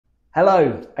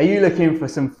Hello, are you looking for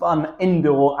some fun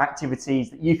indoor activities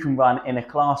that you can run in a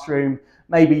classroom?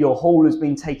 Maybe your hall has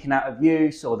been taken out of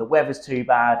use or the weather's too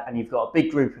bad and you've got a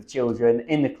big group of children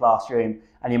in the classroom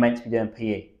and you're meant to be doing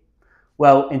PE.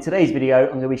 Well, in today's video,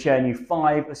 I'm going to be showing you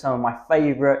 5 of some of my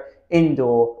favourite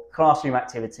indoor classroom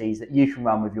activities that you can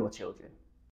run with your children.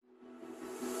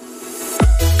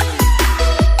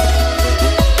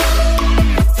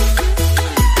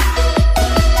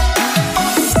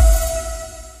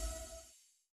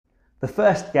 The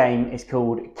first game is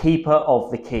called Keeper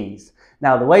of the Keys.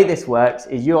 Now, the way this works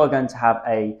is you are going to have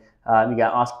you're going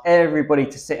to ask everybody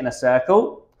to sit in a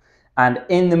circle, and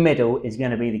in the middle is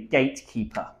going to be the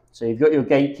gatekeeper. So you've got your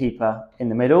gatekeeper in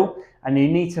the middle, and you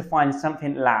need to find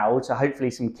something loud, so hopefully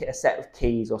a set of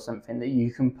keys or something that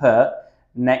you can put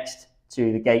next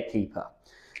to the gatekeeper.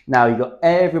 Now, you've got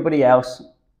everybody else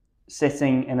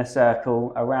sitting in a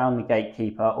circle around the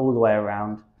gatekeeper, all the way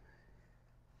around,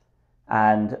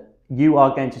 and you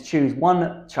are going to choose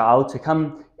one child to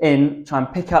come in, try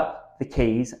and pick up the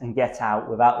keys and get out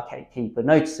without the gatekeeper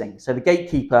noticing. So the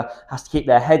gatekeeper has to keep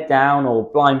their head down or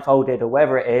blindfolded or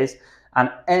wherever it is, and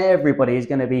everybody is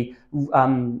going to be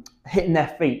hitting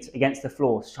their feet against the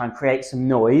floor to try and create some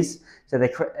noise. So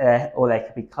or they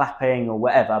could be clapping or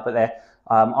whatever, but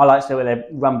I like to do it where they're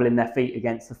rumbling their feet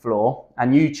against the floor.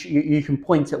 And you can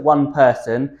point at one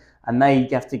person and they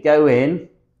have to go in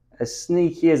as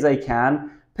sneaky as they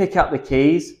can, pick up the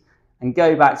keys and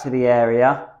go back to the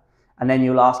area, and then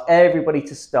you'll ask everybody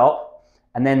to stop,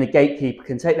 and then the gatekeeper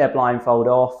can take their blindfold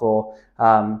off or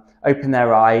open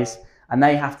their eyes, and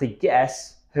they have to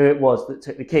guess who it was that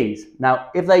took the keys. Now,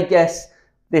 if they guess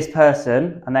this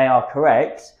person and they are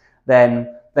correct,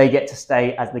 then they get to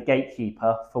stay as the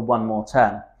gatekeeper for one more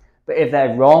turn. But if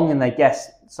they're wrong and they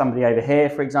guess somebody over here,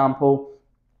 for example,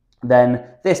 then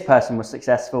this person was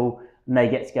successful and they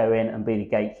get to go in and be the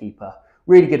gatekeeper.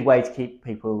 Really good way to keep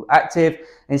people active.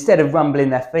 Instead of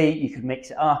rumbling their feet, you could mix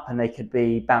it up and they could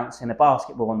be bouncing a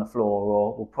basketball on the floor,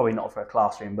 or well, probably not for a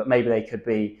classroom, but maybe they could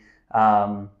be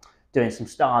doing some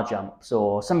star jumps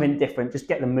or something different. Just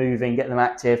get them moving, get them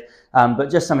active,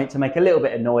 but just something to make a little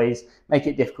bit of noise, make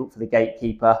it difficult for the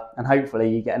gatekeeper, and hopefully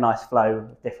you get a nice flow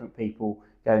of different people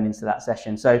going into that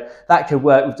session. So that could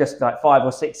work with just like 5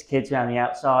 or 6 kids around the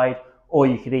outside, or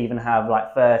you could even have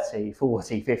like 30,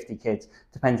 40, 50 kids.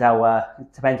 Depends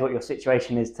what your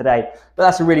situation is today. But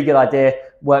that's a really good idea.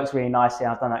 Works really nicely.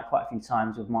 I've done that quite a few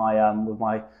times with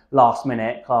my last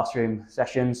minute classroom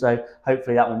session. So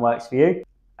hopefully that one works for you.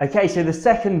 Okay, so the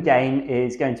second game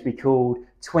is going to be called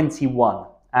 21.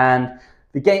 And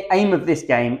the aim of this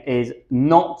game is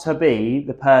not to be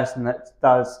the person that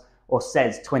does or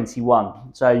says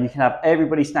 21. So you can have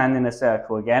everybody stand in a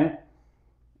circle again.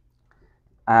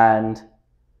 And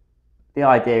the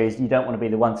idea is you don't want to be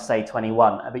the one to say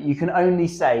 21, but you can only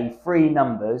say 3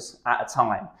 numbers at a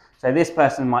time. So this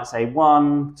person might say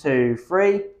 1, 2,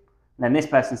 3, and then this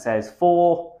person says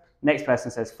 4, next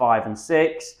person says 5 and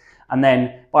 6, and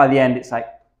then by the end it's like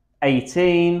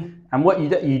 18. And what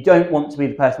you don't want to be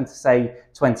the person to say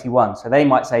 21. So they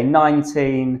might say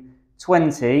 19,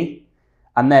 20,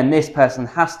 and then this person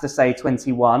has to say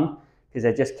 21 because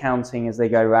they're just counting as they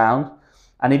go round.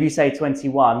 And if you say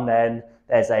 21, then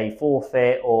there's a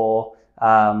forfeit or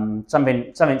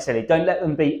something silly. Don't let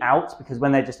them be out, because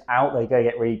when they're just out, they go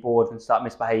get really bored and start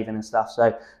misbehaving and stuff.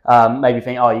 So maybe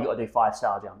think, oh, you've got to do 5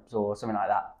 star jumps or something like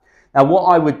that. Now, what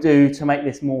I would do to make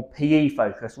this more PE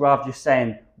focused, rather than just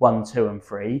saying 1, 2, and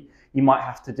 3, you might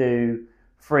have to do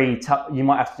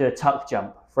a tuck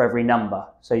jump for every number.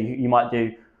 So you might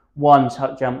do 1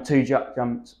 tuck jump, 2 tuck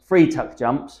jumps, 3 tuck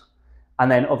jumps. And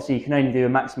then obviously you can only do a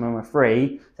maximum of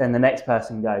 3, then the next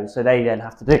person goes. So they then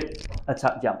have to do a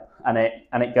tuck jump and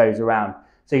it goes around.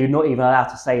 So you're not even allowed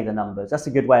to say the numbers. That's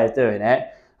a good way of doing it.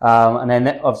 And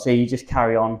then obviously you just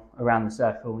carry on around the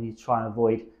circle and you try and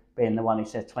avoid being the one who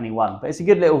says 21. But it's a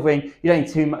good little thing. You don't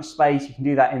need too much space. You can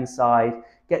do that inside,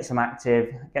 get some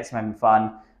active, get some having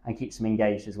fun, and keep some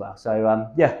engaged as well.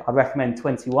 So yeah, I recommend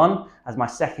 21 as my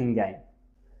second game.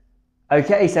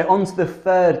 Okay, so on to the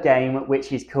third game,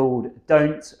 which is called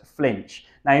Don't Flinch.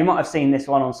 Now, you might have seen this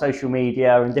one on social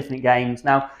media and different games.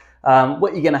 Now,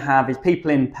 what you're going to have is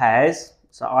people in pairs.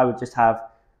 So I would just have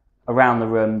around the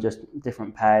room, just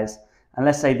different pairs. And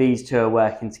let's say these 2 are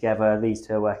working together, these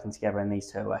 2 are working together, and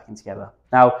these 2 are working together.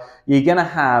 Now, you're going to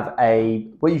have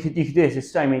what you could do this in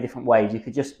so many different ways. You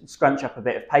could just scrunch up a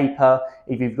bit of paper.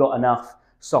 If you've got enough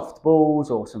soft balls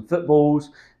or some footballs,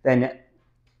 then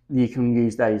you can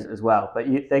use those as well. But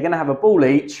they're going to have a ball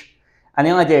each, and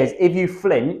the idea is if you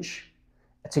flinch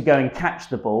to go and catch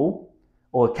the ball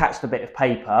or catch the bit of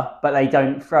paper, but they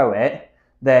don't throw it,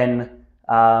 then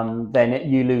then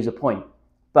you lose a point.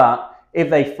 But if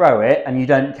they throw it and you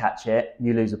don't catch it,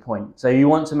 you lose a point. So you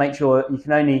want to make sure you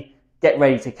can only get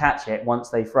ready to catch it once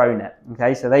they've thrown it.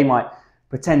 Okay, so they might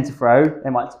pretend to throw, they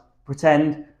might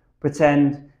pretend,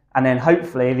 and then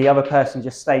hopefully the other person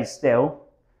just stays still.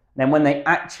 Then when they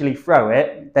actually throw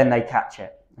it, then they catch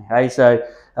it. Okay, so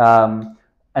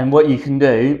and what you can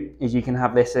do is you can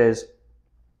have this as,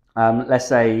 let's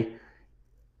say,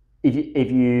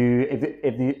 if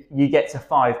you get to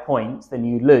 5 points, then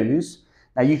you lose.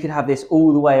 Now you could have this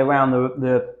all the way around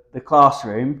the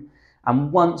classroom,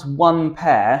 and once one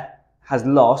pair has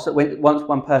lost, once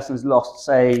one person's lost,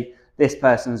 say this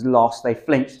person's lost, they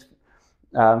flinched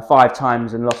 5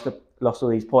 times and lost all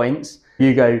these points.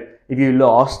 If you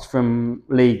lost from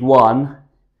League 1,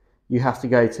 you have to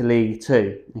go to League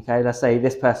 2. Okay, let's say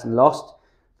this person lost,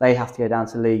 they have to go down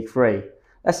to League 3.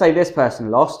 Let's say this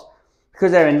person lost,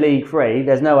 because they're in League 3,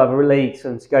 there's no other leagues for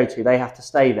them to go to, they have to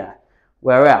stay there.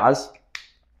 Whereas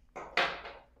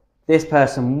this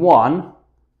person won,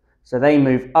 so they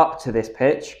move up to this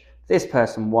pitch. This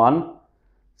person won,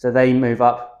 so they move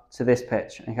up to this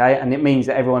pitch. Okay, and it means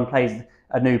that everyone plays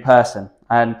a new person,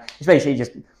 and it's basically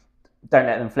just don't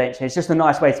let them flinch. It's just a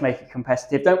nice way to make it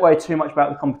competitive. Don't worry too much about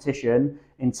the competition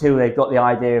until they've got the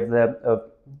idea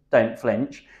of don't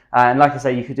flinch. And like I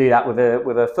say, you could do that with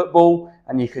a football,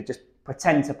 and you could just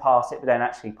pretend to pass it but don't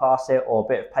actually pass it, or a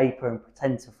bit of paper and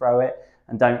pretend to throw it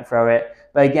and don't throw it.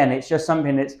 But again, it's just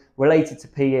something that's related to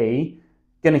PE,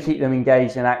 going to keep them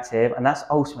engaged and active, and that's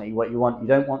ultimately what you want. You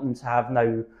don't want them to have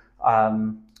no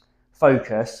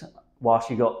focus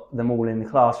whilst you got them all in the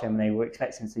classroom and they were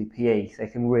expecting to do PE. So they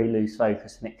can really lose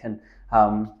focus, and it can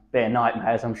be a nightmare,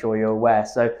 as I'm sure you're aware.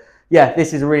 So yeah,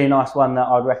 this is a really nice one that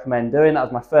I'd recommend doing.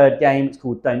 That was my 3rd game. It's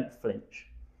called Don't Flinch.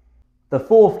 The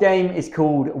 4th game is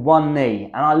called One Knee,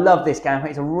 and I love this game. I think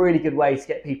it's a really good way to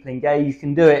get people engaged. You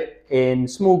can do it in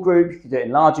small groups, you can do it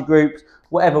in larger groups,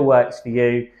 whatever works for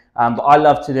you. But I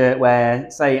love to do it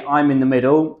where, say, I'm in the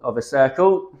middle of a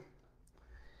circle,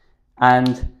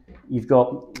 and you've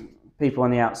got people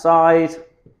on the outside,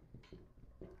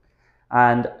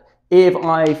 and if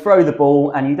I throw the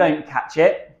ball and you don't catch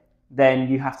it, then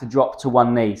you have to drop to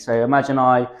one knee. So imagine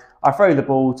I throw the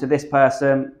ball to this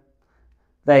person,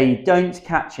 they don't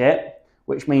catch it,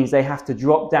 which means they have to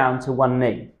drop down to one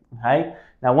knee. Okay.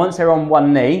 Now, once they're on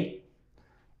one knee,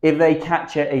 if they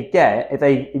catch it again,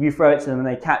 if you throw it to them and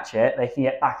they catch it, they can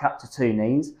get back up to 2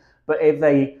 knees. But if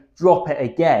they drop it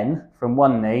again from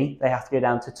one knee, they have to go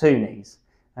down to 2 knees.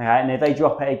 Okay. And if they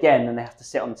drop it again, then they have to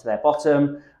sit onto their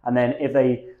bottom. And then if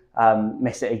they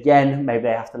miss it again, maybe they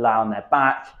have to lie on their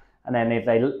back. And then if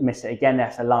they miss it again, they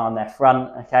have to lie on their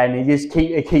front. Okay, and you just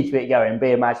keep it going. Be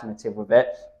imaginative with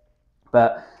it.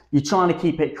 But you're trying to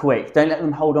keep it quick. Don't let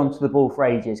them hold on to the ball for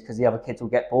ages, because the other kids will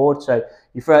get bored. So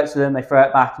you throw it to them, they throw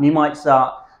it back, and you might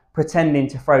start pretending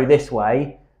to throw this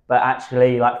way, but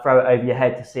actually like throw it over your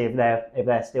head to see if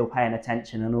they're still paying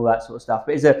attention and all that sort of stuff.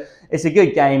 But it's a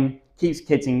good game. Keeps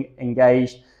kids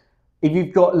engaged. If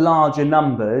you've got larger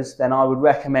numbers, then I would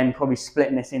recommend probably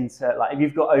splitting this into, like, if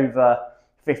you've got over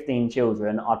 15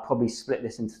 children, I'd probably split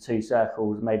this into 2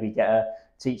 circles, maybe get a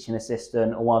teaching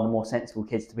assistant or one of the more sensible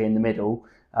kids to be in the middle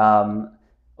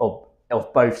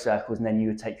of both circles, and then you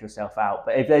would take yourself out.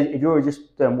 But if you're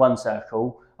just doing 1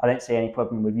 circle, I don't see any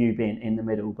problem with you being in the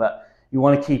middle, but you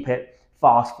want to keep it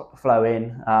fast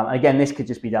flowing. Again, this could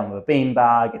just be done with a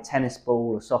beanbag, a tennis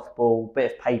ball, a softball, a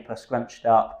bit of paper scrunched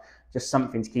up, just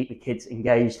something to keep the kids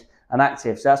engaged and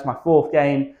active. So that's my 4th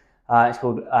game. It's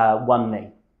called One Knee.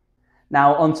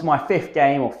 Now on to my 5th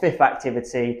game, or 5th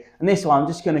activity, and this one I'm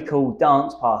just going to call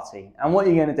Dance Party. And what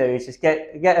you're going to do is just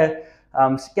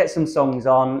get some songs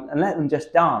on and let them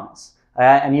just dance.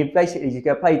 And you basically just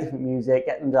go play different music,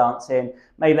 get them dancing.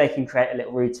 Maybe they can create a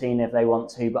little routine if they want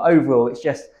to, but overall it's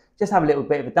just have a little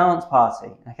bit of a dance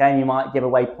party. Okay, and you might give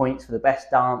away points for the best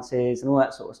dances and all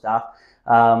that sort of stuff.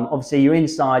 Obviously you're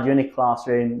inside, you're in a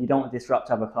classroom, you don't want to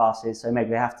disrupt other classes, so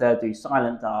maybe they have to do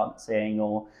silent dancing,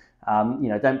 or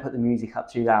don't put the music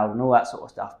up too loud and all that sort of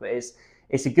stuff. But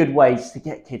it's a good way just to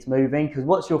get kids moving, because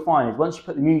what you'll find is once you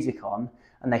put the music on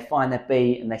and they find their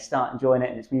beat and they start enjoying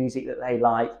it and it's music that they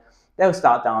like, they'll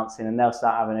start dancing and they'll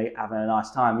start having a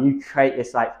nice time. You create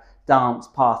this like dance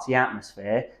party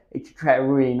atmosphere. It could create a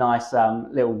really nice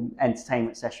little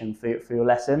entertainment session for your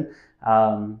lesson.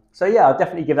 So yeah, I'll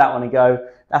definitely give that one a go.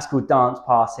 That's called Dance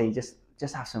Party. Just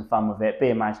have some fun with it, be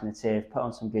imaginative, put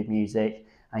on some good music,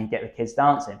 and you get the kids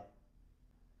dancing.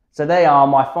 So they are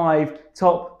my 5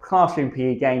 top classroom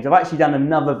PE games. I've actually done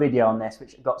another video on this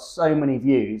which got so many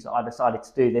views that I decided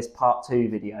to do this part 2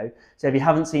 video. So if you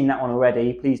haven't seen that one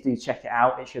already, please do check it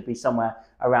out. It should be somewhere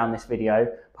around this video.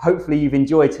 Hopefully you've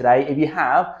enjoyed today. If you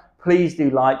have, please do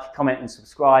like, comment and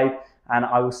subscribe, and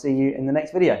I will see you in the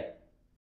next video.